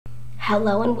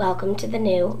Hello and welcome to the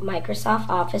new Microsoft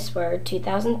Office Word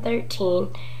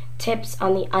 2013 Tips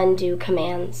on the Undo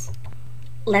Commands.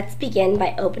 Let's begin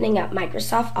by opening up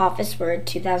Microsoft Office Word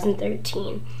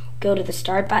 2013. Go to the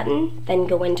Start button, then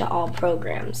go into All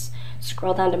Programs.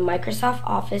 Scroll down to Microsoft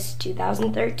Office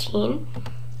 2013.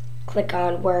 Click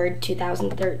on Word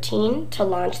 2013 to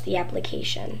launch the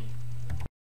application.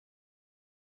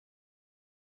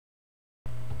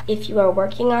 If you are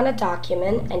working on a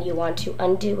document and you want to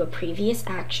undo a previous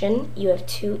action, you have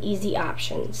two easy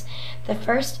options. The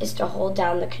first is to hold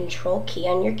down the Control key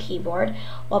on your keyboard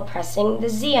while pressing the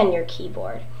Z on your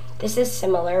keyboard. This is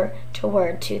similar to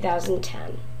Word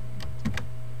 2010.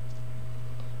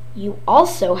 You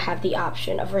also have the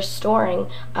option of restoring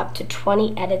up to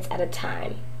 20 edits at a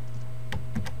time.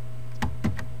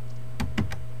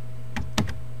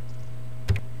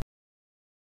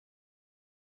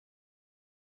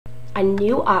 A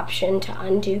new option to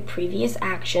undo previous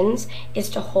actions is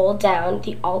to hold down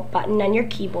the Alt button on your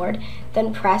keyboard,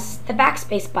 then press the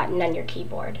Backspace button on your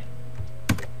keyboard.